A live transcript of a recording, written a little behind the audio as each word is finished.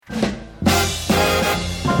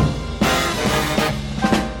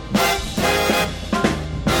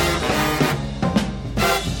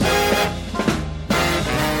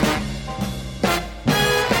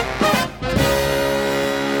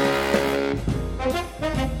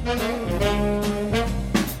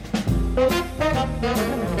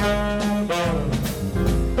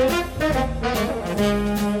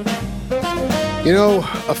You know,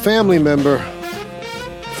 a family member,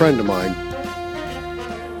 friend of mine,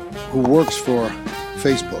 who works for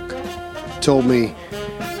Facebook, told me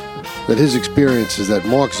that his experience is that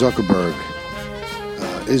Mark Zuckerberg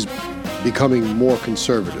is becoming more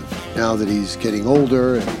conservative now that he's getting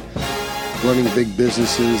older and running big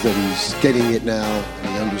businesses, that he's getting it now, and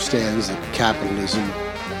he understands that capitalism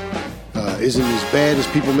isn't as bad as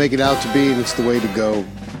people make it out to be, and it's the way to go.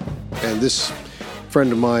 And this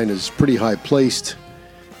friend of mine is pretty high placed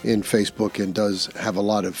in Facebook and does have a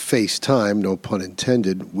lot of face time, no pun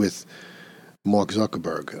intended, with Mark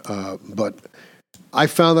Zuckerberg. But I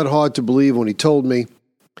found that hard to believe when he told me,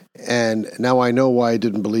 and now I know why I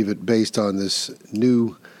didn't believe it based on this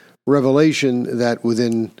new revelation that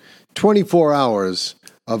within 24 hours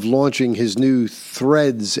of launching his new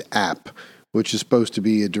Threads app, which is supposed to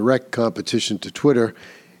be a direct competition to Twitter,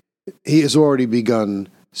 he has already begun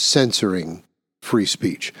censoring free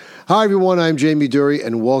speech. Hi, everyone. I'm Jamie Durie,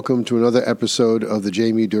 and welcome to another episode of the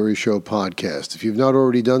Jamie Durie Show podcast. If you've not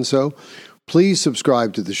already done so, please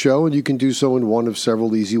subscribe to the show, and you can do so in one of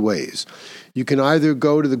several easy ways. You can either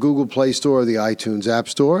go to the Google Play Store or the iTunes App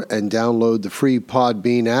Store and download the free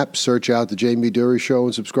Podbean app, search out the Jamie Durie Show,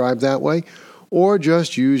 and subscribe that way, or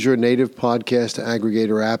just use your native podcast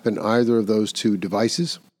aggregator app in either of those two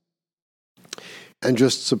devices and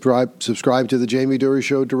just subscribe to the Jamie Durie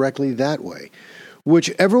Show directly that way.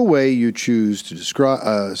 Whichever way you choose to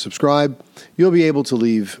subscribe, you'll be able to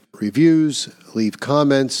leave reviews, leave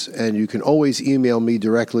comments, and you can always email me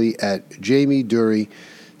directly at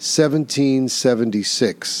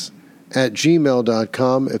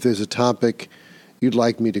jamiedurie1776@gmail.com if there's a topic you'd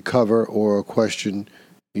like me to cover or a question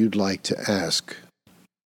you'd like to ask.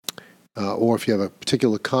 Or if you have a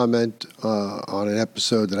particular comment on an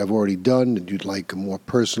episode that I've already done and you'd like a more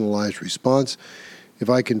personalized response, if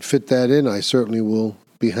I can fit that in, I certainly will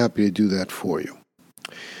be happy to do that for you.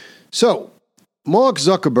 So, Mark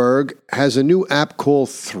Zuckerberg has a new app called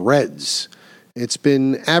Threads. It's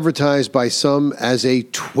been advertised by some as a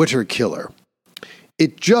Twitter killer.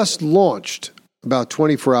 It just launched about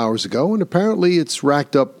 24 hours ago, and apparently it's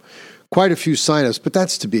racked up quite a few signups, but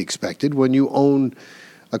that's to be expected when you own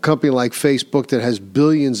a company like Facebook that has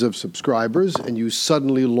billions of subscribers and you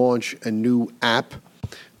suddenly launch a new app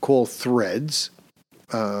called Threads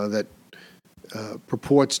that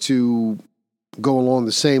purports to go along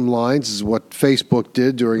the same lines as what Facebook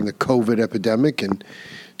did during the COVID epidemic and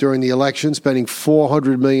during the election, spending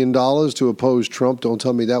 $400 million to oppose Trump. Don't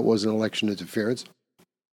tell me that wasn't election interference.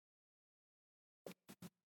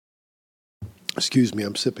 Excuse me,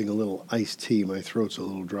 I'm sipping a little iced tea. My throat's a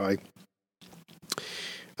little dry.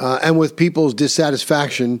 And with people's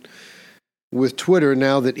dissatisfaction with Twitter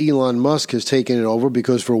now that Elon Musk has taken it over,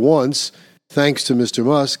 because for once, thanks to Mr.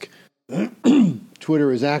 Musk,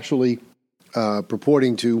 Twitter is actually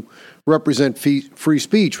purporting to represent free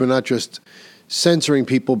speech. We're not just censoring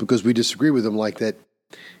people because we disagree with them like that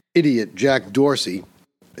idiot Jack Dorsey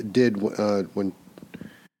did when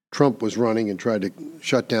Trump was running and tried to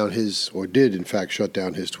shut down did in fact shut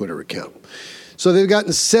down his Twitter account. So they've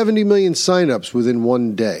gotten 70 million signups within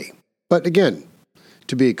one day. But again,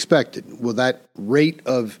 to be expected. Will that rate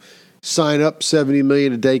of sign up 70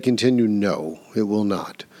 million a day continue? No, it will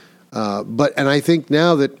not. And I think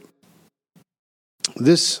now that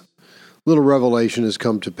this little revelation has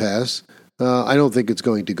come to pass, I don't think it's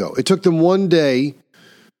going to go. It took them one day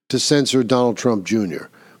to censor Donald Trump Jr.,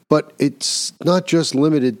 but it's not just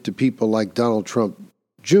limited to people like Donald Trump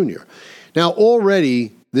Jr. Now,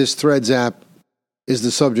 already this Threads app is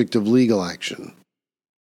the subject of legal action.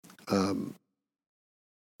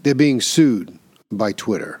 They're being sued by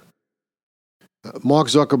Twitter. Mark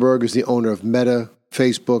Zuckerberg is the owner of Meta,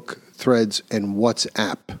 Facebook, Threads, and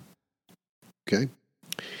WhatsApp. Okay?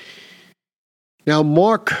 Now,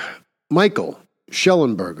 Michael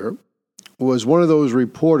Schellenberger was one of those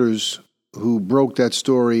reporters who broke that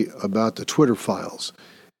story about the Twitter files,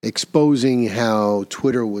 exposing how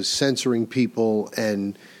Twitter was censoring people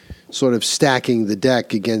and sort of stacking the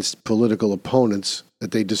deck against political opponents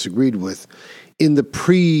that they disagreed with in the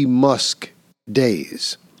pre-Musk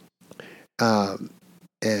days.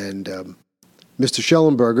 Mr.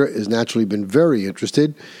 Schellenberger has naturally been very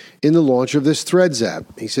interested in the launch of this Threads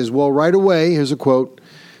app. He says, well, right away, here's a quote,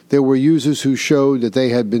 there were users who showed that they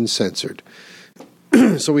had been censored.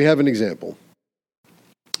 So we have an example.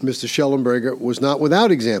 Mr. Schellenberger was not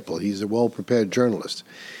without example. He's a well-prepared journalist.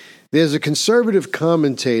 There's a conservative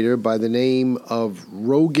commentator by the name of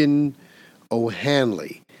Rogan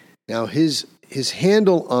O'Hanley. Now, his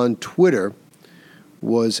handle on Twitter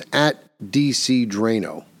was at DC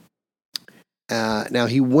Drano. Now,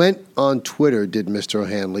 he went on Twitter, did Mr.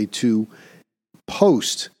 O'Hanley, to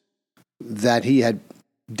post that he had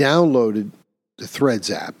downloaded the Threads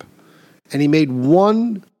app, and he made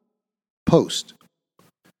one post.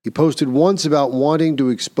 He posted once about wanting to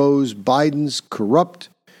expose Biden's corrupt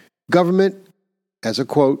government, as a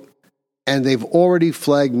quote, and they've already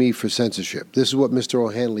flagged me for censorship. This is what Mr.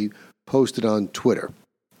 O'Hanley posted on Twitter.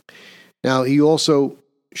 Now, he also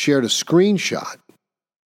shared a screenshot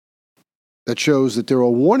that shows that there are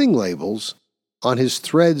warning labels on his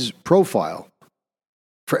Threads profile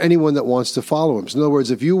for anyone that wants to follow him. So in other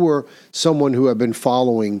words, if you were someone who had been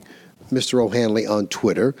following Mr. O'Hanley on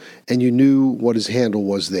Twitter and you knew what his handle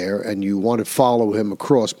was there and you want to follow him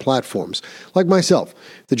across platforms, like myself,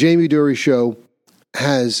 the Jamie Durie Show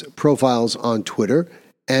has profiles on Twitter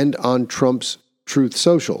and on Trump's Truth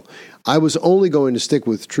Social. I was only going to stick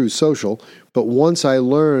with Truth Social, but once I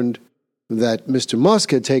learned that Mr.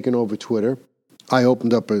 Musk had taken over Twitter, I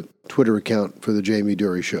opened up a Twitter account for the Jamie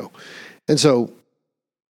Durie Show. And so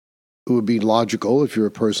it would be logical, if you're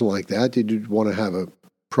a person like that, you'd want to have a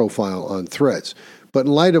profile on Threads. But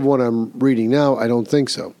in light of what I'm reading now, I don't think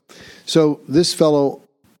so. So this fellow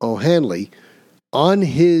O'Hanley, on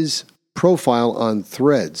his profile on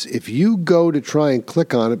Threads, if you go to try and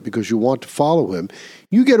click on it because you want to follow him,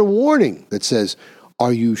 you get a warning that says,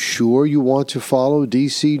 "Are you sure you want to follow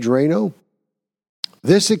DC Drano?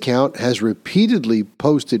 This account has repeatedly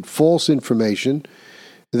posted false information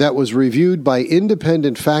that was reviewed by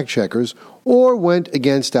independent fact checkers or went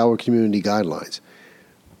against our community guidelines."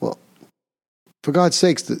 Well, for God's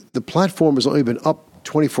sakes, the platform has only been up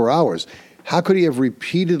 24 hours. How could he have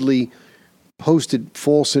repeatedly posted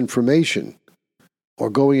false information or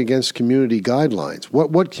going against community guidelines?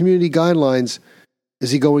 What community guidelines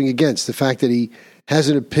is he going against? The fact that he has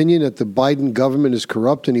an opinion that the Biden government is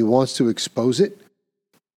corrupt and he wants to expose it?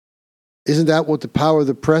 Isn't that what the power of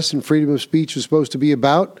the press and freedom of speech is supposed to be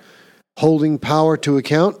about? Holding power to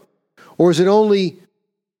account? Or is it only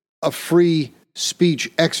a free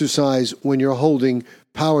speech exercise when you're holding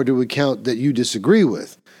power to account that you disagree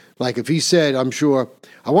with? Like if he said, I'm sure,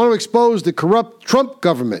 "I want to expose the corrupt Trump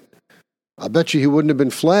government," I bet you he wouldn't have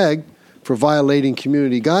been flagged for violating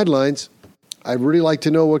community guidelines. I'd really like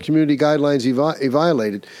to know what community guidelines he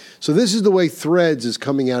violated. So this is the way Threads is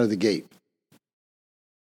coming out of the gate.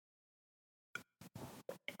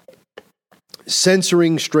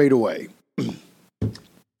 Censoring straight away.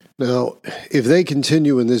 Now, if they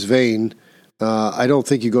continue in this vein, I don't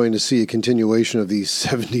think you're going to see a continuation of these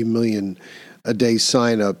 70 million a day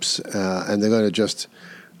signups, and they're going to just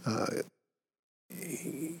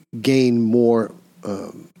gain more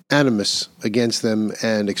animus against them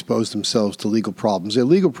and expose themselves to legal problems. Their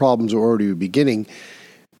legal problems are already beginning.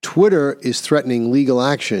 Twitter is threatening legal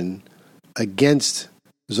action against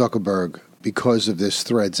Zuckerberg because of this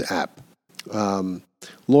Threads app.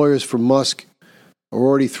 Lawyers for Musk are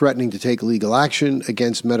already threatening to take legal action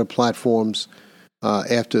against Meta Platforms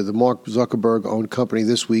after the Mark Zuckerberg-owned company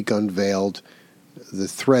this week unveiled the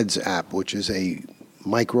Threads app, which is a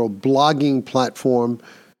micro-blogging platform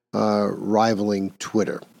rivaling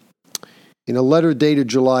Twitter. In a letter dated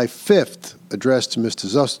July 5th, addressed to Mr.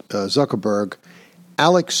 Zuckerberg,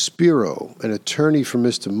 Alex Spiro, an attorney for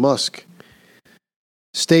Mr. Musk,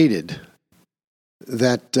 stated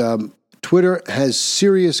that Twitter has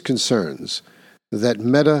serious concerns that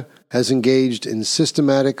Meta has engaged in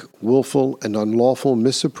systematic, willful, and unlawful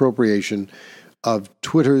misappropriation of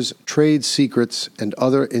Twitter's trade secrets and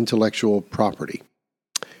other intellectual property.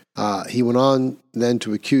 He went on then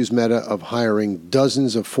to accuse Meta of hiring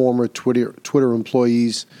dozens of former Twitter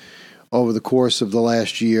employees over the course of the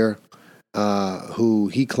last year who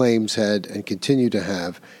he claims had and continue to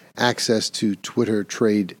have access to Twitter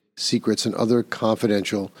trade secrets and other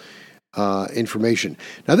confidential information.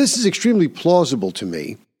 Now, this is extremely plausible to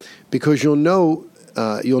me because you'll note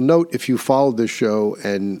if you followed this show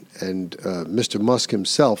and Mr. Musk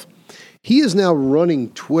himself, he is now running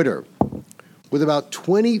Twitter with about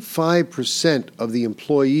 25% of the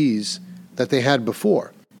employees that they had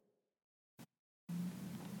before,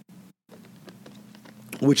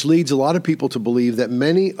 which leads a lot of people to believe that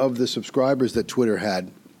many of the subscribers that Twitter had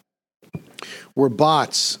were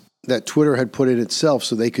bots that Twitter had put in itself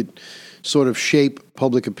so they could sort of shape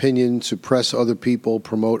public opinion, suppress other people,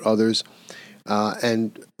 promote others.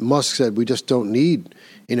 And Musk said, we just don't need,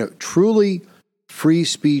 truly free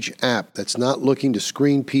speech app that's not looking to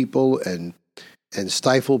screen people and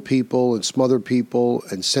stifle people and smother people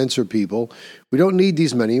and censor people. We don't need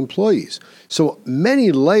these many employees. So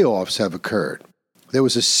many layoffs have occurred. There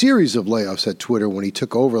was a series of layoffs at Twitter when he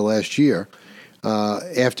took over last year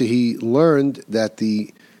after he learned that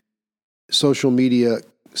the social media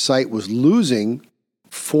site was losing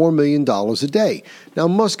 $4 million a day. Now,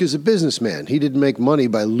 Musk is a businessman. He didn't make money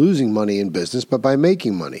by losing money in business, but by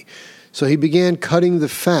making money. So he began cutting the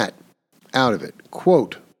fat out of it.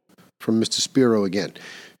 Quote from Mr. Spiro again.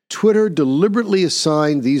 Twitter deliberately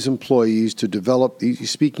assigned these employees to develop,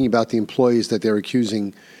 he's speaking about the employees that they're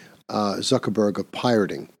accusing Zuckerberg of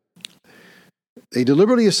pirating. They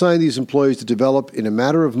deliberately assigned these employees to develop, in a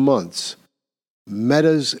matter of months,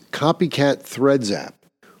 Meta's copycat Threads app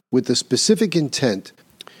with the specific intent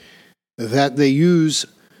that they use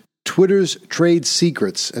Twitter's trade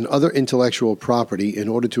secrets and other intellectual property in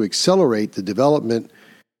order to accelerate the development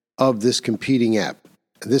of this competing app.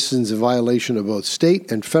 This is a violation of both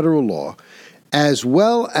state and federal law, as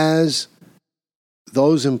well as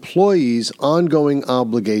those employees' ongoing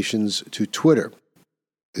obligations to Twitter.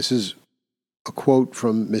 This is a quote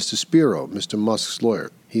from Mr. Spiro, Mr. Musk's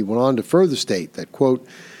lawyer. He went on to further state that, quote,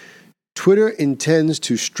 Twitter intends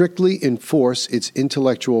to strictly enforce its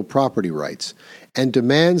intellectual property rights and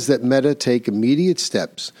demands that Meta take immediate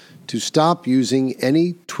steps to stop using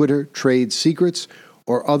any Twitter trade secrets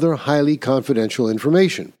or other highly confidential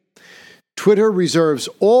information. Twitter reserves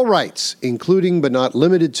all rights, including but not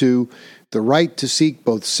limited to the right to seek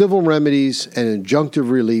both civil remedies and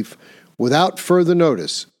injunctive relief without further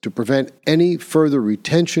notice to prevent any further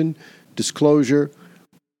retention, disclosure,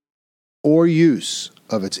 or use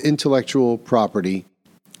of its intellectual property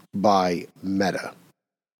by Meta.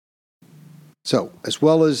 So, as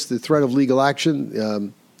well as the threat of legal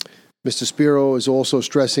action, Mr. Spiro is also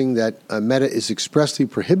stressing that Meta is expressly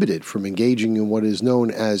prohibited from engaging in what is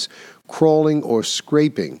known as crawling or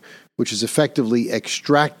scraping, which is effectively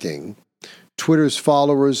extracting Twitter's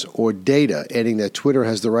followers or data, adding that Twitter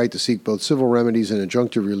has the right to seek both civil remedies and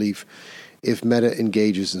injunctive relief if Meta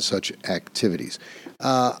engages in such activities.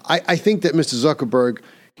 I think that Mr. Zuckerberg,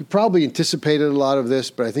 he probably anticipated a lot of this,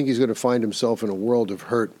 but I think he's going to find himself in a world of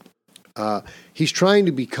hurt. He's trying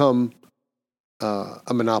to become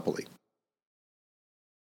a monopoly.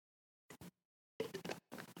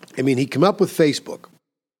 I mean, he came up with Facebook.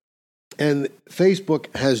 And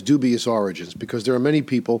Facebook has dubious origins because there are many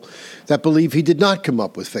people that believe he did not come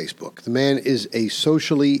up with Facebook. The man is a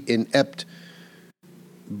socially inept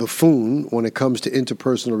buffoon when it comes to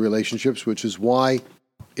interpersonal relationships, which is why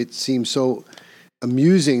it seems so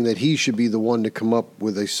amusing that he should be the one to come up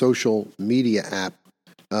with a social media app,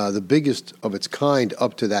 the biggest of its kind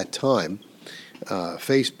up to that time,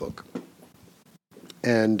 Facebook.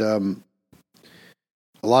 And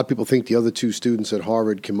a lot of people think the other two students at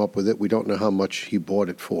Harvard came up with it. We don't know how much he bought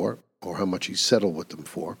it for or how much he settled with them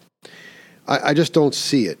for. I just don't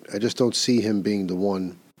see it. I just don't see him being the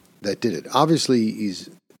one that did it. Obviously, he's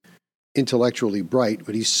intellectually bright,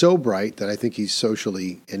 but he's so bright that I think he's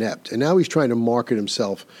socially inept. And now he's trying to market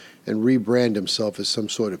himself and rebrand himself as some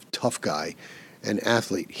sort of tough guy and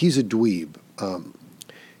athlete. He's a dweeb.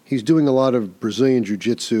 He's doing a lot of Brazilian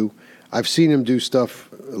jiu-jitsu. I've seen him do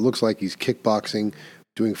stuff. It looks like he's kickboxing,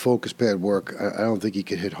 doing focus pad work. I don't think he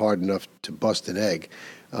could hit hard enough to bust an egg.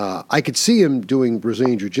 I could see him doing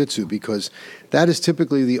Brazilian jiu-jitsu because that is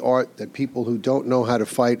typically the art that people who don't know how to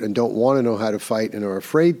fight and don't want to know how to fight and are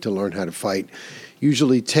afraid to learn how to fight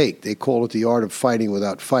usually take. They call it the art of fighting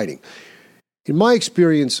without fighting. In my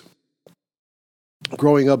experience,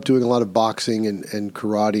 growing up doing a lot of boxing and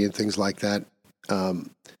karate and things like that,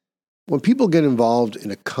 when people get involved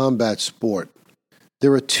in a combat sport,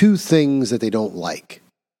 there are two things that they don't like.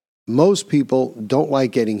 Most people don't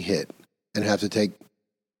like getting hit and have to take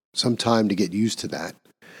some time to get used to that.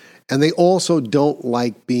 And they also don't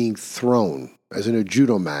like being thrown, as in a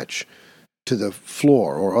judo match, to the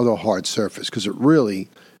floor or other hard surface because it really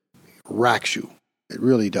racks you. It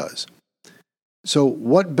really does. So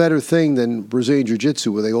what better thing than Brazilian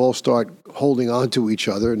Jiu-Jitsu where they all start holding on to each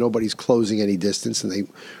other and nobody's closing any distance and they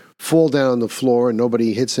fall down on the floor and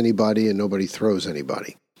nobody hits anybody and nobody throws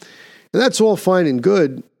anybody. And that's all fine and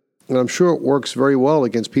good, and I'm sure it works very well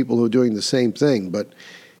against people who are doing the same thing, but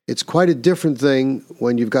it's quite a different thing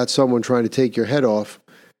when you've got someone trying to take your head off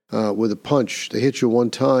with a punch. They hit you one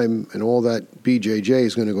time and all that BJJ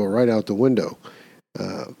is going to go right out the window.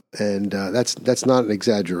 And that's not an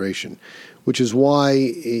exaggeration, which is why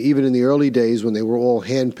even in the early days when they were all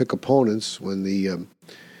hand-pick opponents, when the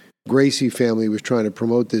Gracie family was trying to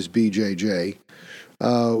promote this BJJ,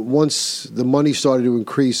 once the money started to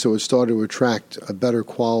increase, so it started to attract a better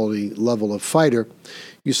quality level of fighter,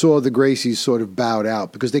 you saw the Gracies sort of bowed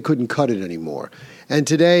out because they couldn't cut it anymore. And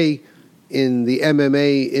today, in the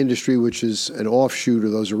MMA industry, which is an offshoot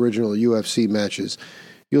of those original UFC matches,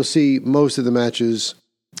 you'll see most of the matches,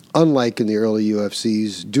 unlike in the early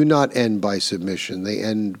UFCs, do not end by submission. They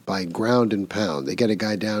end by ground and pound. They get a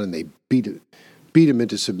guy down and they beat beat him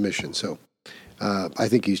into submission. So I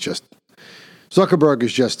think Zuckerberg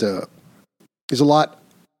is there's a lot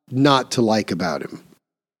not to like about him.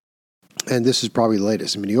 And this is probably the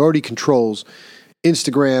latest. I mean, he already controls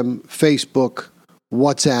Instagram, Facebook,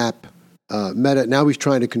 WhatsApp, Meta. Now he's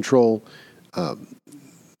trying to control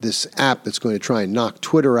this app that's going to try and knock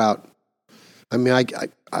Twitter out. I mean,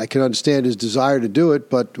 I can understand his desire to do it,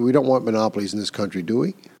 but we don't want monopolies in this country, do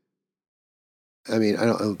we? I mean, I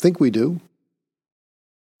don't think we do.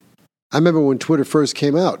 I remember when Twitter first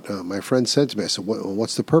came out, my friend said to me, I said,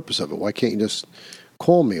 what's the purpose of it? Why can't you just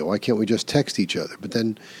call me, or why can't we just text each other? But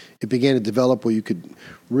then it began to develop where you could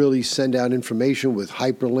really send out information with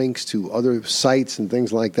hyperlinks to other sites and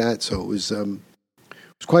things like that. So it was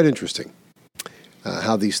quite interesting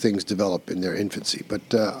how these things develop in their infancy. But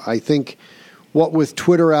I think what with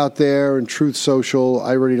Twitter out there and Truth Social,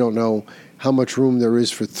 I really don't know how much room there is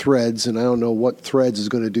for Threads, and I don't know what Threads is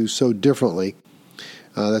going to do so differently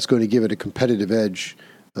that's going to give it a competitive edge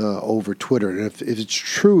over Twitter. And if it's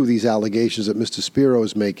true, these allegations that Mr. Spiro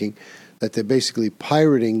is making, that they're basically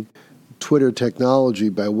pirating Twitter technology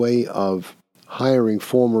by way of hiring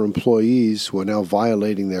former employees who are now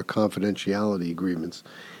violating their confidentiality agreements,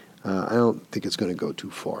 I don't think it's going to go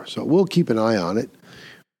too far. So we'll keep an eye on it,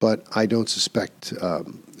 but I don't suspect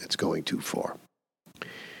it's going too far.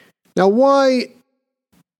 Now, why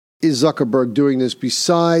is Zuckerberg doing this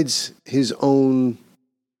besides his own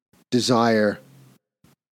desire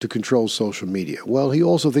to control social media? Well, he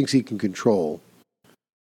also thinks he can control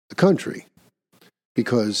the country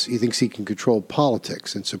because he thinks he can control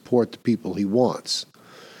politics and support the people he wants.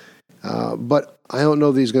 But I don't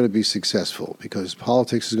know that he's going to be successful because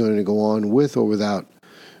politics is going to go on with or without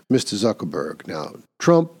Mr. Zuckerberg. Now,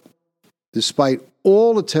 Trump, despite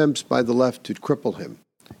all attempts by the left to cripple him,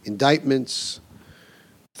 indictments,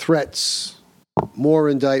 threats, more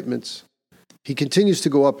indictments, he continues to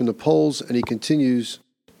go up in the polls and he continues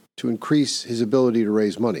to increase his ability to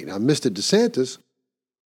raise money. Now, Mr. DeSantis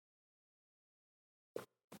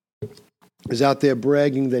is out there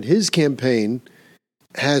bragging that his campaign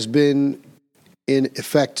has been in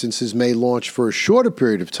effect since his May launch for a shorter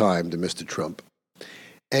period of time than Mr. Trump,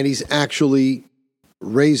 and he's actually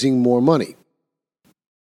raising more money.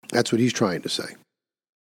 That's what he's trying to say.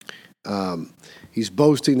 He's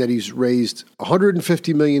boasting that he's raised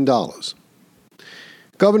 $150 million.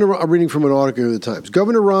 I'm reading from an article in the Times.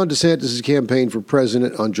 Governor Ron DeSantis' campaign for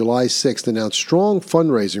president on July 6th announced strong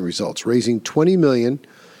fundraising results, raising $20 million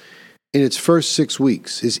in its first 6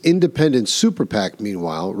 weeks. His independent super PAC,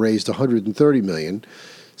 meanwhile, raised $130 million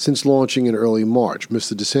since launching in early March.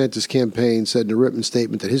 Mr. DeSantis' campaign said in a written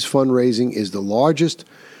statement that his fundraising is the largest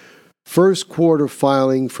first quarter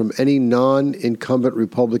filing from any non-incumbent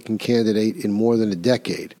Republican candidate in more than a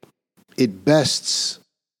decade. It bests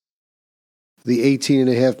the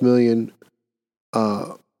 $18.5 million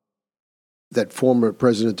that former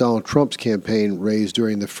President Donald Trump's campaign raised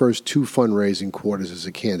during the first two fundraising quarters as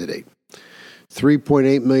a candidate.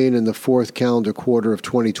 $3.8 million in the fourth calendar quarter of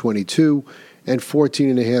 2022 and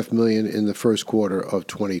 $14.5 million in the first quarter of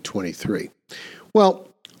 2023. Well,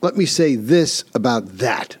 let me say this about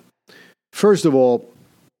that. First of all,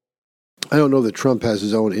 I don't know that Trump has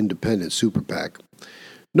his own independent super PAC.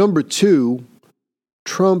 Number two,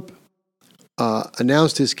 Trump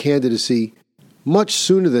announced his candidacy much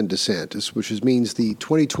sooner than DeSantis, which means the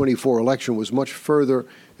 2024 election was much further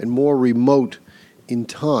and more remote in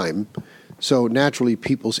time. So naturally,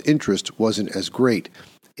 people's interest wasn't as great.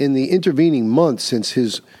 In the intervening months since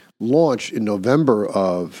his launch in November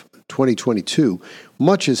of 2022,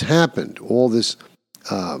 much has happened. All this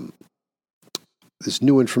this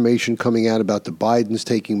new information coming out about the Bidens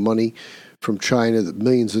taking money from China, the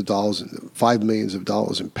millions of dollars, $5 million in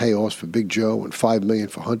payoffs for Big Joe and $5 million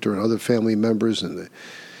for Hunter and other family members, and the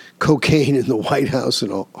cocaine in the White House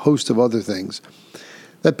and a host of other things,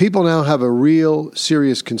 that people now have a real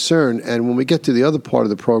serious concern. And when we get to the other part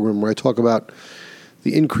of the program where I talk about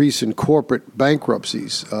the increase in corporate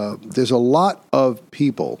bankruptcies, there's a lot of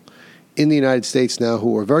people in the United States now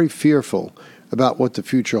who are very fearful about what the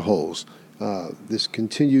future holds. This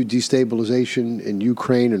continued destabilization in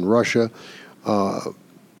Ukraine and Russia, a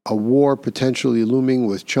war potentially looming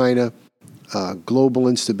with China, global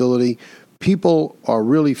instability. People are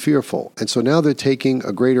really fearful. And so now they're taking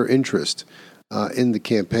a greater interest in the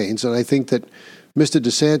campaigns. And I think that Mr.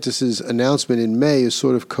 DeSantis' announcement in May is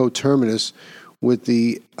sort of coterminous with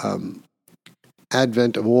the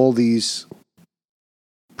advent of all these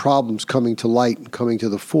problems coming to light and coming to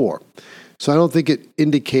the fore. So I don't think it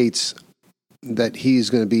indicates that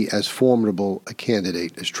he's going to be as formidable a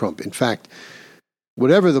candidate as Trump. In fact,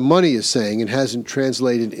 whatever the money is saying, it hasn't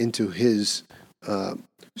translated into his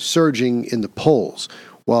surging in the polls.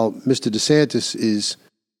 While Mr. DeSantis is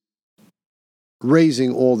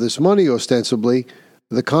raising all this money ostensibly,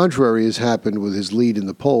 the contrary has happened with his lead in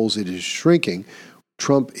the polls. It is shrinking.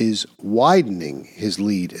 Trump is widening his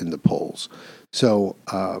lead in the polls. So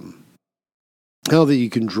I don't think you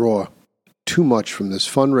can draw too much from this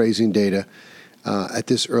fundraising data at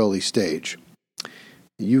this early stage.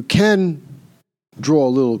 You can draw a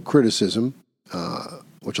little criticism,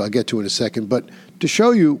 which I'll get to in a second, but to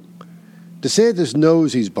show you, DeSantis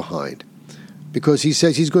knows he's behind because he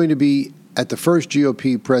says he's going to be at the first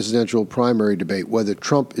GOP presidential primary debate, whether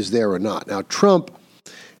Trump is there or not. Now, Trump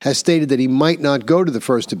has stated that he might not go to the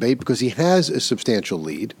first debate because he has a substantial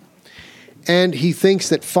lead, and he thinks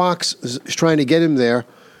that Fox is trying to get him there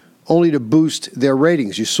only to boost their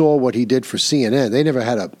ratings. You saw what he did for CNN. They never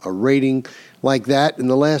had a rating like that in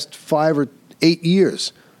the last 5 or 8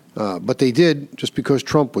 years, but they did just because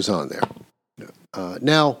Trump was on there.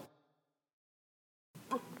 Now,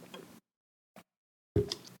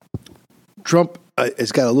 Trump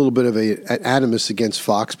has got a little bit of an animus against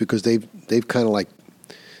Fox because they've kind of like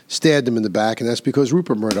stabbed him in the back, and that's because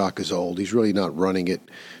Rupert Murdoch is old. He's really not running it.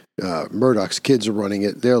 Murdoch's kids are running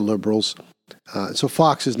it. They're liberals. So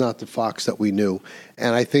Fox is not the Fox that we knew.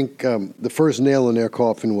 And I think the first nail in their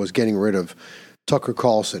coffin was getting rid of Tucker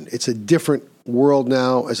Carlson. It's a different world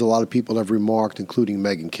now, as a lot of people have remarked, including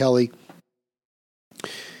Megyn Kelly.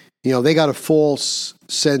 You know, they got a false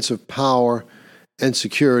sense of power and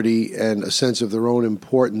security and a sense of their own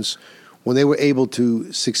importance when they were able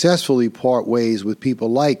to successfully part ways with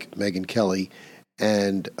people like Megyn Kelly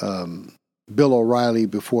and Bill O'Reilly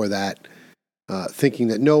before that, thinking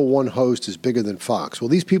that no one host is bigger than Fox. Well,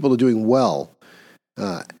 these people are doing well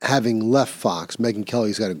having left Fox. Megyn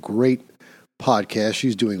Kelly's got a great podcast.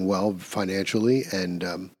 She's doing well financially and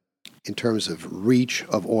in terms of reach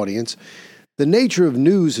of audience. The nature of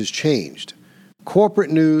news has changed. Corporate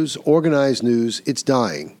news, organized news, it's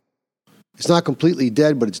dying. It's not completely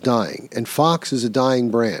dead, but it's dying. And Fox is a dying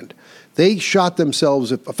brand. They shot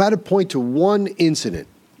themselves, if I had to point to one incident,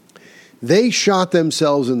 they shot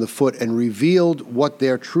themselves in the foot and revealed what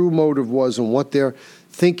their true motive was and what their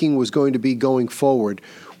thinking was going to be going forward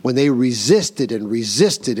when they resisted and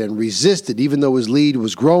resisted and resisted, even though his lead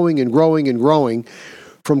was growing and growing and growing,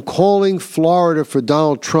 from calling Florida for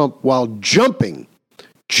Donald Trump while chomping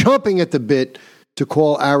at the bit to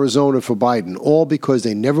call Arizona for Biden, all because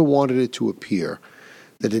they never wanted it to appear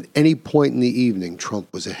that at any point in the evening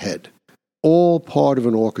Trump was ahead. All part of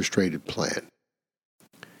an orchestrated plan.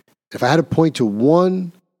 If I had to point to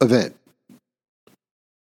one event,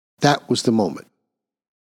 that was the moment.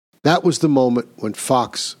 That was the moment when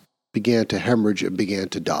Fox began to hemorrhage and began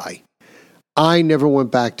to die. I never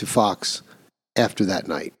went back to Fox after that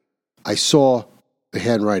night. I saw the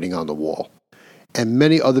handwriting on the wall, and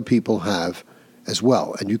many other people have as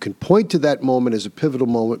well. And you can point to that moment as a pivotal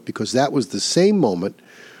moment because that was the same moment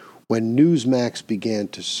when Newsmax began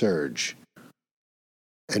to surge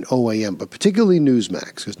and OAM, but particularly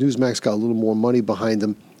Newsmax, because Newsmax got a little more money behind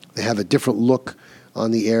them. They have a different look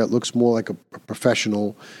on the air. It looks more like a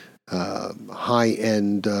professional,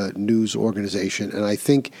 high-end news organization. And I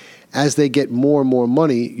think as they get more and more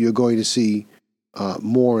money, you're going to see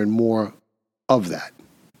more and more of that,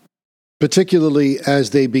 particularly as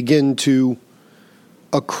they begin to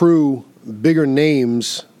accrue bigger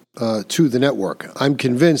names to the network. I'm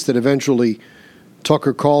convinced that eventually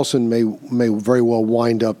Tucker Carlson may very well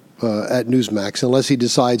wind up at Newsmax unless he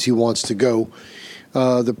decides he wants to go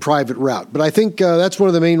the private route. But I think that's one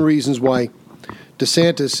of the main reasons why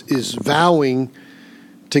DeSantis is vowing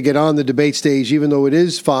to get on the debate stage, even though it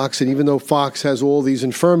is Fox, and even though Fox has all these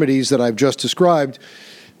infirmities that I've just described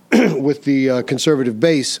with the conservative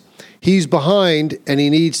base. He's behind, and he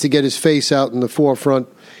needs to get his face out in the forefront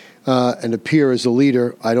and appear as a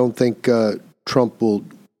leader. I don't think Trump will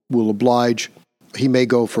oblige. He may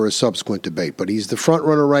go for a subsequent debate, but he's the front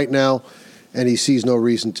runner right now, and he sees no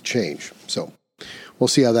reason to change. So we'll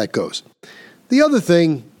see how that goes. The other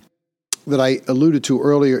thing that I alluded to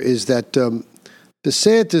earlier is that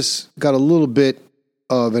DeSantis got a little bit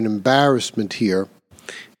of an embarrassment here.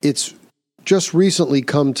 It's just recently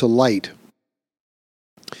come to light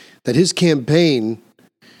that his campaign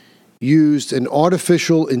used an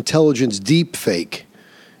artificial intelligence deepfake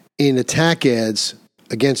in attack ads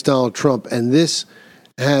against Donald Trump, and this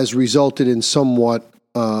has resulted in somewhat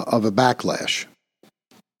of a backlash.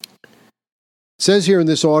 It says here in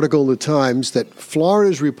this article in the Times that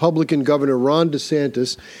Florida's Republican Governor Ron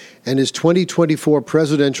DeSantis and his 2024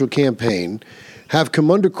 presidential campaign have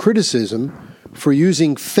come under criticism for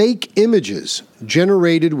using fake images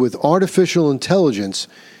generated with artificial intelligence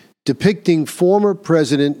depicting former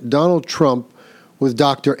President Donald Trump with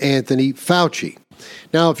Dr. Anthony Fauci.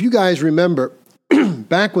 Now, if you guys remember,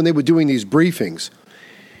 back when they were doing these briefings,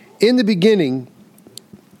 in the beginning,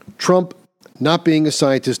 Trump, not being a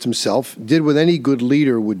scientist himself, did what any good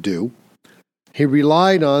leader would do. He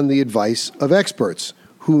relied on the advice of experts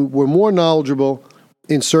who were more knowledgeable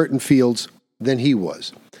in certain fields than he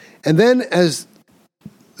was. And then as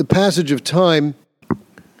the passage of time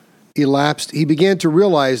elapsed, he began to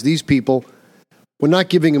realize these people were not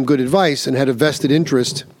giving him good advice and had a vested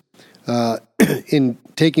interest in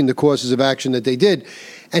taking the courses of action that they did.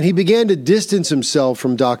 And he began to distance himself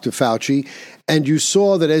from Dr. Fauci. And you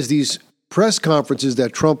saw that as these press conferences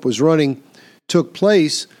that Trump was running took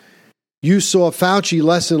place, you saw Fauci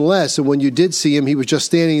less and less. And when you did see him, he was just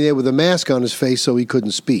standing there with a mask on his face so he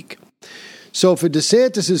couldn't speak. So for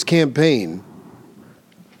DeSantis' campaign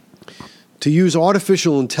to use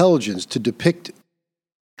artificial intelligence to depict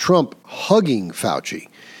Trump hugging Fauci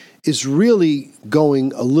is really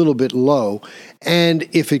going a little bit low. And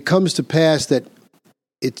if it comes to pass that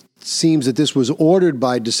it seems that this was ordered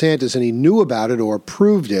by DeSantis and he knew about it or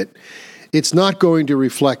approved it, it's not going to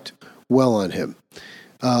reflect well on him.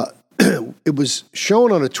 It was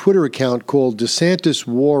shown on a Twitter account called DeSantis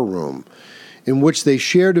War Room, in which they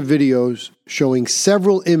shared a video showing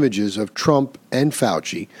several images of Trump and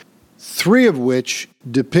Fauci, 3 of which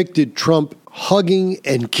depicted Trump hugging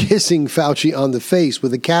and kissing Fauci on the face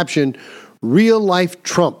with the caption, "Real Life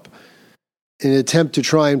Trump," in an attempt to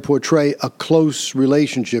try and portray a close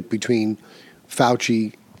relationship between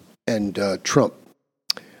Fauci and Trump.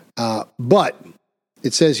 But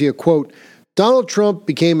it says here, quote, Donald Trump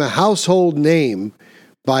became a household name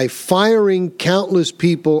by firing countless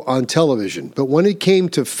people on television. But when it came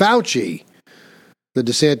to Fauci, the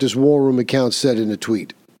DeSantis War Room account said in a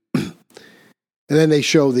tweet. And then they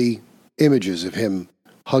show the images of him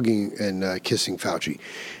hugging and kissing Fauci.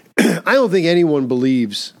 I don't think anyone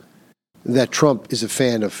believes that Trump is a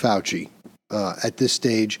fan of Fauci at this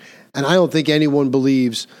stage. And I don't think anyone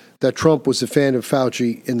believes that Trump was a fan of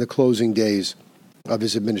Fauci in the closing days of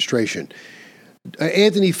his administration.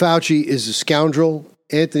 Anthony Fauci is a scoundrel.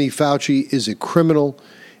 Anthony Fauci is a criminal.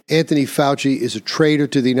 Anthony Fauci is a traitor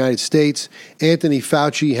to the United States. Anthony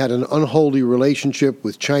Fauci had an unholy relationship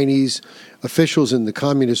with Chinese officials in the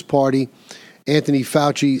Communist Party. Anthony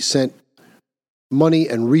Fauci sent money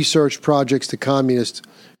and research projects to Communist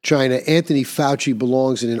China. Anthony Fauci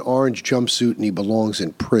belongs in an orange jumpsuit and he belongs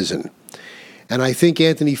in prison. And I think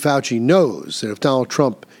Anthony Fauci knows that if Donald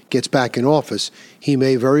Trump gets back in office, he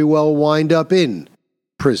may very well wind up in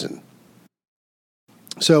prison.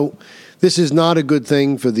 So this is not a good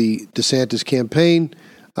thing for the DeSantis campaign,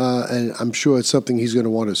 and I'm sure it's something he's going to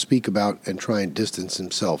want to speak about and try and distance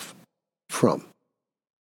himself from.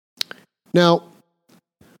 Now,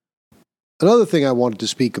 another thing I wanted to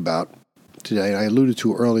speak about today, and I alluded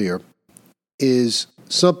to earlier, is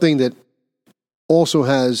something that also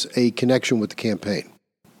has a connection with the campaign.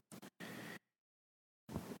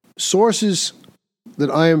 Sources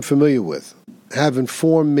that I am familiar with have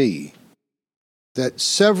informed me that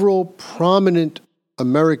several prominent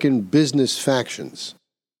American business factions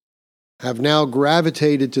have now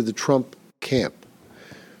gravitated to the Trump camp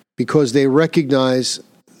because they recognize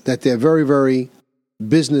that their very, very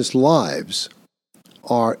business lives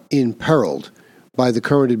are imperiled by the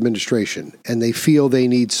current administration, and they feel they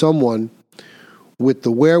need someone with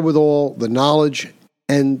the wherewithal, the knowledge,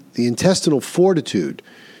 and the intestinal fortitude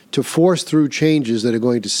to force through changes that are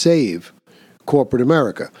going to save corporate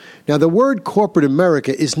America. Now, the word corporate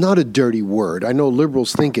America is not a dirty word. I know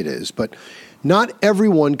liberals think it is, but not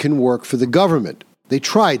everyone can work for the government. They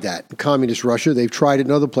tried that in communist Russia. They've tried it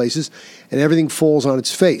in other places, and everything falls on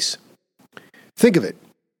its face. Think of it.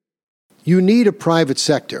 You need a private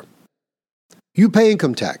sector. You pay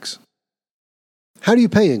income tax. How do you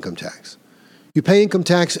pay income tax? You pay income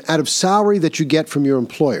tax out of salary that you get from your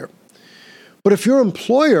employer. But if your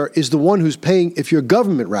employer is the one who's paying, if your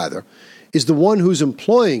government rather, is the one who's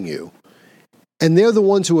employing you, and they're the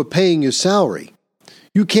ones who are paying your salary,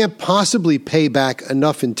 you can't possibly pay back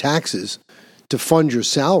enough in taxes to fund your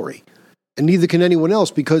salary. And neither can anyone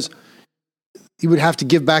else, because you would have to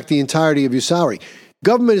give back the entirety of your salary.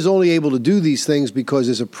 Government is only able to do these things because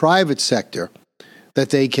there's a private sector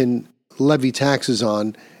that they can levy taxes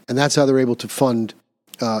on, and that's how they're able to fund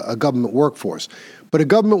a government workforce. But a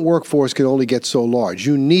government workforce can only get so large.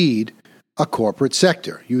 You need a corporate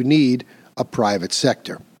sector. You need a private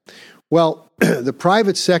sector. Well, the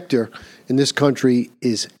private sector in this country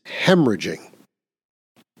is hemorrhaging.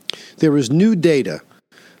 There is new data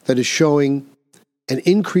that is showing an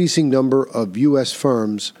increasing number of U.S.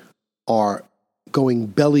 firms are going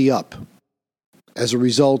belly up as a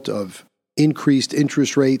result of increased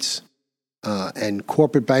interest rates, and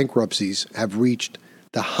corporate bankruptcies have reached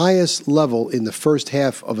the highest level in the first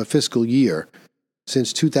half of a fiscal year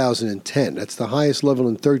since 2010. That's the highest level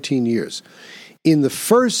in 13 years. In the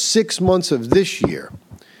first 6 months of this year,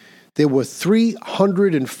 there were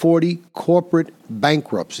 340 corporate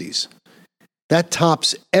bankruptcies. That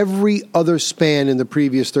tops every other span in the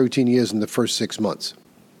previous 13 years in the first 6 months.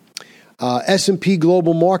 S&P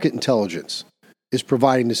Global Market Intelligence is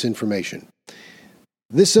providing this information.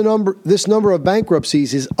 This number of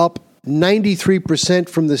bankruptcies is up 93%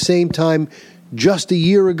 from the same time just a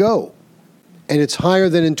year ago. And it's higher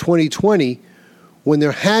than in 2020, when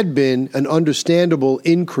there had been an understandable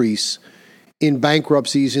increase in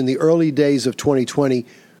bankruptcies in the early days of 2020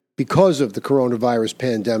 because of the coronavirus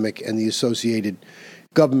pandemic and the associated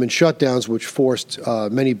government shutdowns, which forced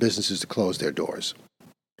many businesses to close their doors.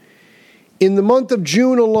 In the month of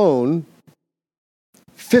June alone,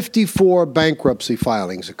 54 bankruptcy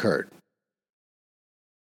filings occurred.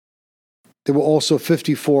 There were also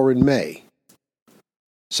 54 in May.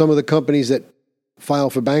 Some of the companies that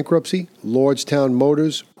filed for bankruptcy: Lordstown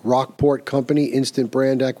Motors, Rockport Company, Instant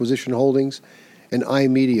Brand Acquisition Holdings, and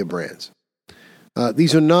iMedia Brands.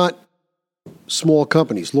 These are not small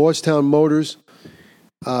companies. Lordstown Motors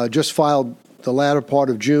just filed the latter part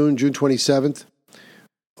of June 27th,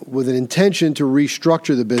 with an intention to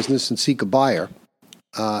restructure the business and seek a buyer.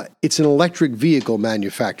 It's an electric vehicle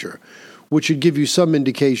manufacturer, which should give you some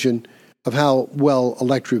indication of how well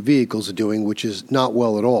electric vehicles are doing, which is not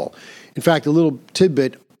well at all. In fact, a little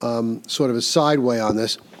tidbit, sort of a sideway on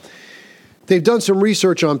this. They've done some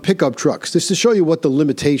research on pickup trucks. This to show you what the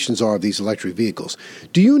limitations are of these electric vehicles.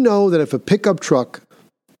 Do you know that if a pickup truck,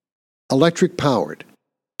 electric powered,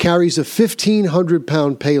 carries a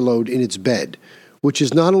 1,500-pound payload in its bed, which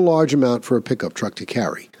is not a large amount for a pickup truck to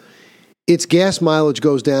carry, its gas mileage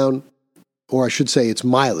goes down, or I should say its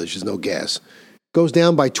mileage, there's no gas, goes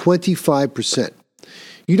down by 25%.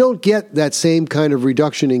 You don't get that same kind of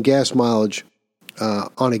reduction in gas mileage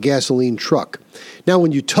on a gasoline truck. Now,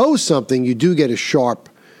 when you tow something, you do get a sharp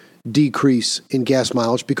decrease in gas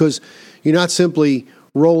mileage because you're not simply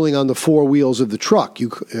rolling on the four wheels of the truck.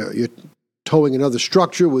 You're towing another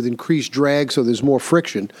structure with increased drag, so there's more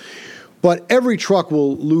friction. But every truck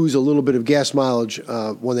will lose a little bit of gas mileage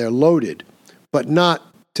when they're loaded, but not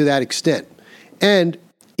to that extent. And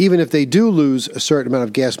even if they do lose a certain amount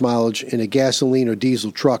of gas mileage in a gasoline or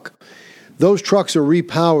diesel truck, those trucks are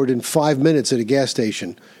repowered in 5 minutes at a gas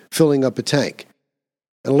station, filling up a tank.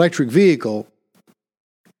 An electric vehicle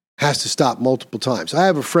has to stop multiple times. I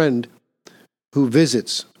have a friend who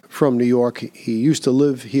visits from New York. He used to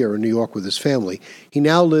live here in New York with his family. He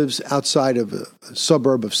now lives outside of a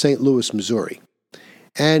suburb of St. Louis, Missouri,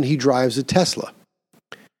 and he drives a Tesla.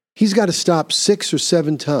 He's got to stop 6 or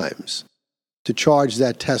 7 times to charge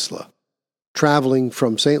that Tesla, traveling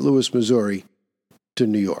from St. Louis, Missouri to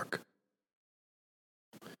New York.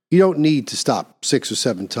 You don't need to stop 6 or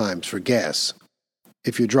 7 times for gas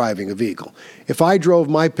if you're driving a vehicle. If I drove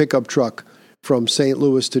my pickup truck from St.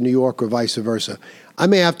 Louis to New York or vice versa, I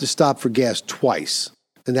may have to stop for gas twice,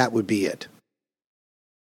 and that would be it.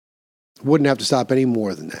 Wouldn't have to stop any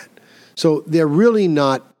more than that. So they're really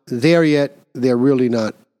not there yet. They're really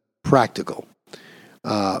not practical.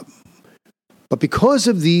 But because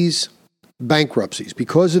of these bankruptcies,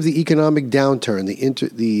 because of the economic downturn,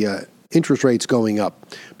 the interest rates going up,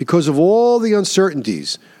 because of all the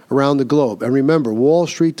uncertainties around the globe, and remember, Wall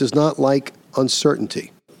Street does not like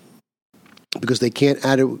uncertainty because they can't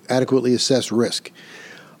adequately assess risk.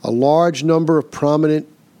 A large number of prominent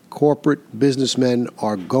corporate businessmen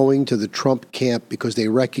are going to the Trump camp because they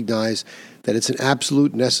recognize that it's an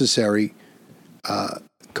absolute necessary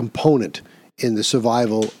component in the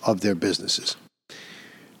survival of their businesses.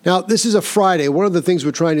 Now, this is a Friday. One of the things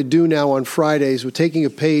we're trying to do now on Fridays, we're taking a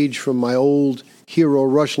page from my old hero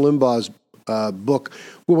Rush Limbaugh's book,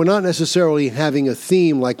 where we're not necessarily having a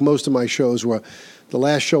theme like most of my shows were. The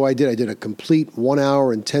last show I did a complete 1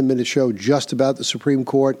 hour and 10-minute show just about the Supreme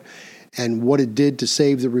Court and what it did to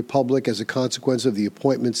save the Republic as a consequence of the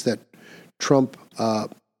appointments that Trump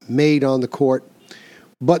made on the court.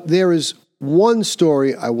 But there is one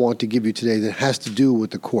story I want to give you today that has to do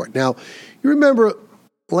with the court. Now, you remember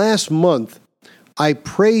last month I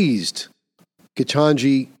praised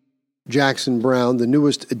Ketanji Jackson Brown, the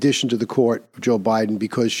newest addition to the court of Joe Biden,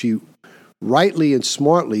 because she rightly and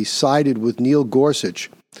smartly sided with Neil Gorsuch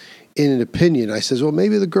in an opinion. I says, well,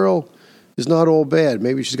 maybe the girl is not all bad.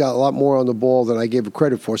 Maybe she's got a lot more on the ball than I gave her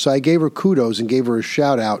credit for. So I gave her kudos and gave her a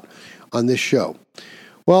shout out on this show.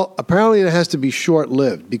 Well, apparently it has to be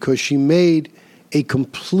short-lived because she made a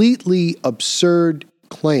completely absurd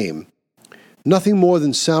claim, nothing more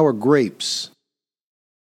than sour grapes,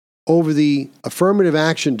 over the affirmative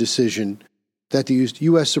action decision that the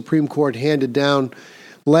U.S. Supreme Court handed down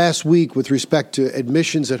last week with respect to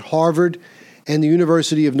admissions at Harvard and the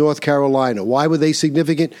University of North Carolina. Why were they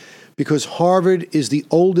significant? Because Harvard is the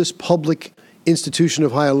oldest public institution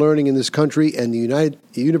of higher learning in this country, and the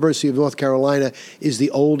University of North Carolina is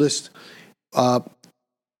the oldest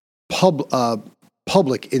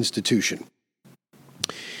public institution.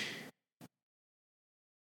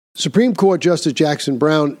 Supreme Court Justice Jackson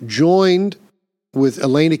Brown joined with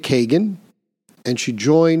Elena Kagan, and she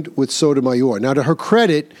joined with Sotomayor. Now, to her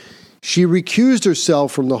credit, she recused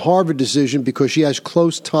herself from the Harvard decision because she has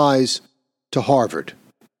close ties to Harvard.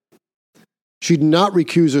 She did not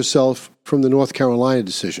recuse herself from the North Carolina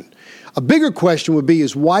decision. A bigger question would be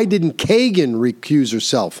why didn't Kagan recuse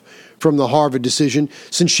herself from the Harvard decision,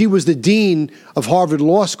 since she was the dean of Harvard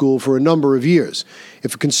Law School for a number of years?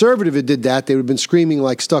 If a conservative had did that, they would have been screaming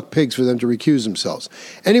like stuck pigs for them to recuse themselves.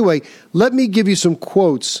 Anyway, let me give you some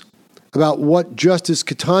quotes about what Justice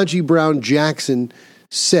Ketanji Brown Jackson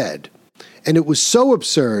said. And it was so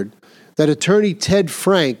absurd that attorney Ted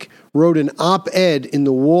Frank wrote an op-ed in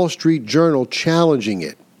the Wall Street Journal challenging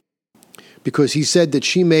it, because he said that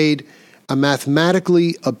she made a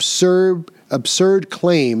mathematically absurd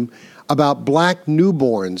claim about black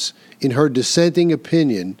newborns in her dissenting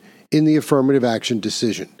opinion in the affirmative action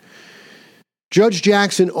decision. Judge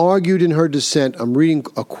Jackson argued in her dissent, I'm reading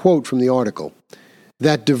a quote from the article,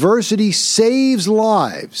 that diversity saves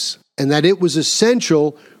lives and that it was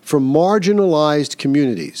essential for marginalized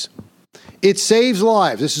communities. It saves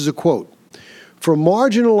lives. This is a quote. For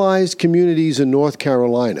marginalized communities in North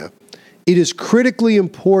Carolina, it is critically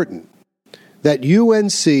important that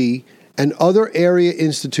UNC and other area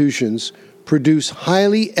institutions produce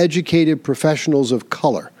highly educated professionals of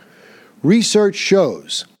color. Research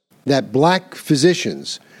shows that black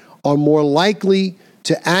physicians are more likely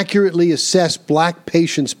to accurately assess black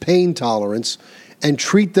patients' pain tolerance and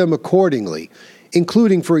treat them accordingly,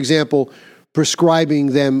 including, for example, prescribing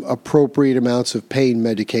them appropriate amounts of pain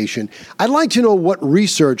medication. I'd like to know what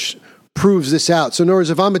research proves this out. So in other words,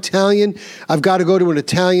 if I'm Italian, I've got to go to an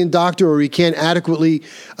Italian doctor, or he can't adequately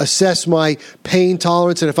assess my pain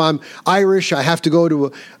tolerance. And if I'm Irish, I have to go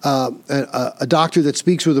to a doctor that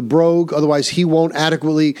speaks with a brogue. Otherwise, he won't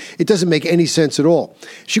adequately. It doesn't make any sense at all.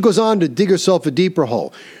 She goes on to dig herself a deeper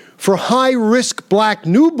hole. For high-risk black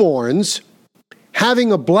newborns,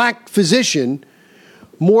 having a black physician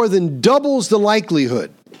more than doubles the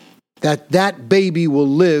likelihood that that baby will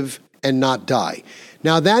live and not die.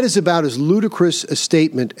 Now, that is about as ludicrous a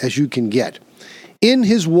statement as you can get. In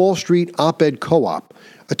his Wall Street op-ed co-op,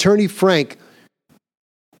 attorney Frank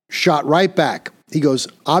shot right back. He goes,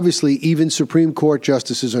 obviously, even Supreme Court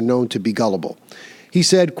justices are known to be gullible. He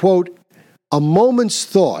said, quote, a moment's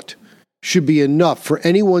thought should be enough for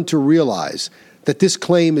anyone to realize that this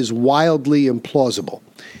claim is wildly implausible.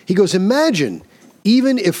 He goes, imagine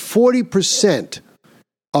even if 40%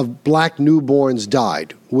 of black newborns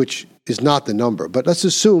died, which is not the number, but let's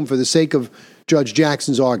assume for the sake of Judge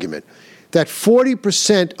Jackson's argument that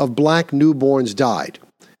 40% of black newborns died,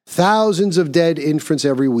 thousands of dead infants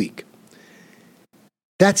every week.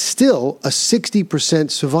 That's still a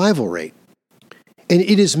 60% survival rate. And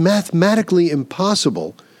it is mathematically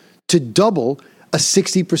impossible to double a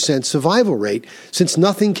 60% survival rate, since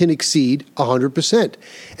nothing can exceed 100%.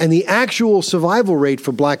 And the actual survival rate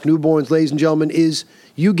for black newborns, ladies and gentlemen, is,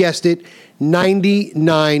 you guessed it,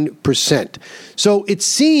 99%. So it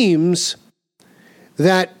seems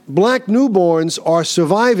that black newborns are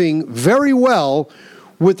surviving very well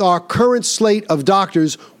with our current slate of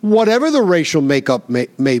doctors, whatever the racial makeup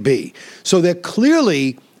may be. So there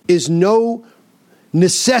clearly is no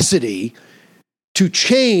necessity to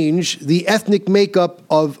change the ethnic makeup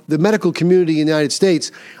of the medical community in the United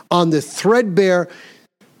States on the threadbare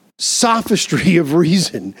sophistry of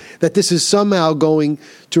reason that this is somehow going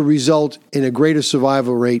to result in a greater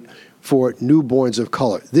survival rate for newborns of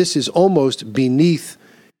color. This is almost beneath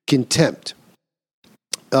contempt.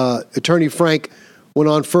 Attorney Frank went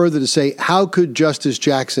on further to say, how could Justice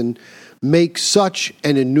Jackson make such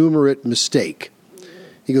an innumerate mistake?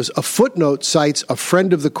 He goes, a footnote cites a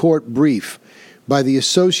friend of the court brief by the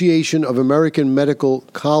Association of American Medical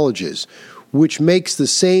Colleges, which makes the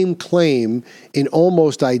same claim in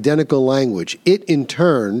almost identical language. It, in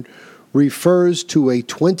turn, refers to a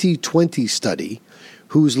 2020 study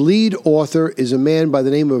whose lead author is a man by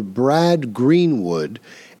the name of Brad Greenwood,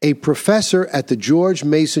 a professor at the George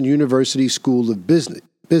Mason University School of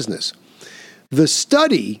Business. The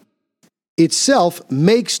study itself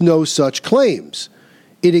makes no such claims.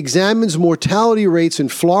 It examines mortality rates in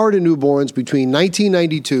Florida newborns between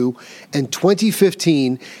 1992 and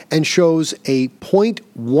 2015 and shows a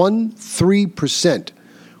 0.13%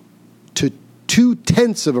 to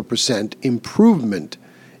 0.2% improvement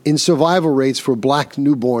in survival rates for black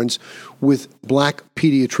newborns with black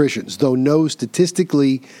pediatricians, though no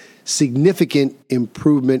statistically significant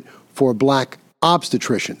improvement for black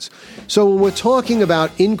obstetricians. So when we're talking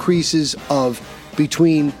about increases of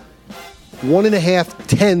between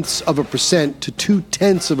 0.1% to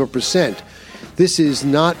 0.2%, this is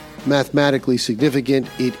not mathematically significant.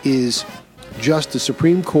 It is just the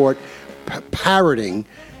Supreme Court parroting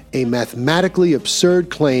a mathematically absurd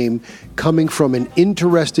claim coming from an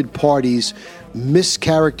interested party's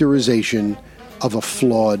mischaracterization of a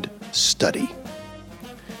flawed study.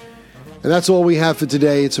 And that's all we have for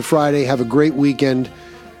today. It's a Friday. Have a great weekend.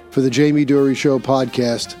 For the Jamie Durie Show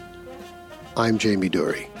podcast, I'm Jamie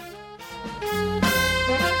Durie.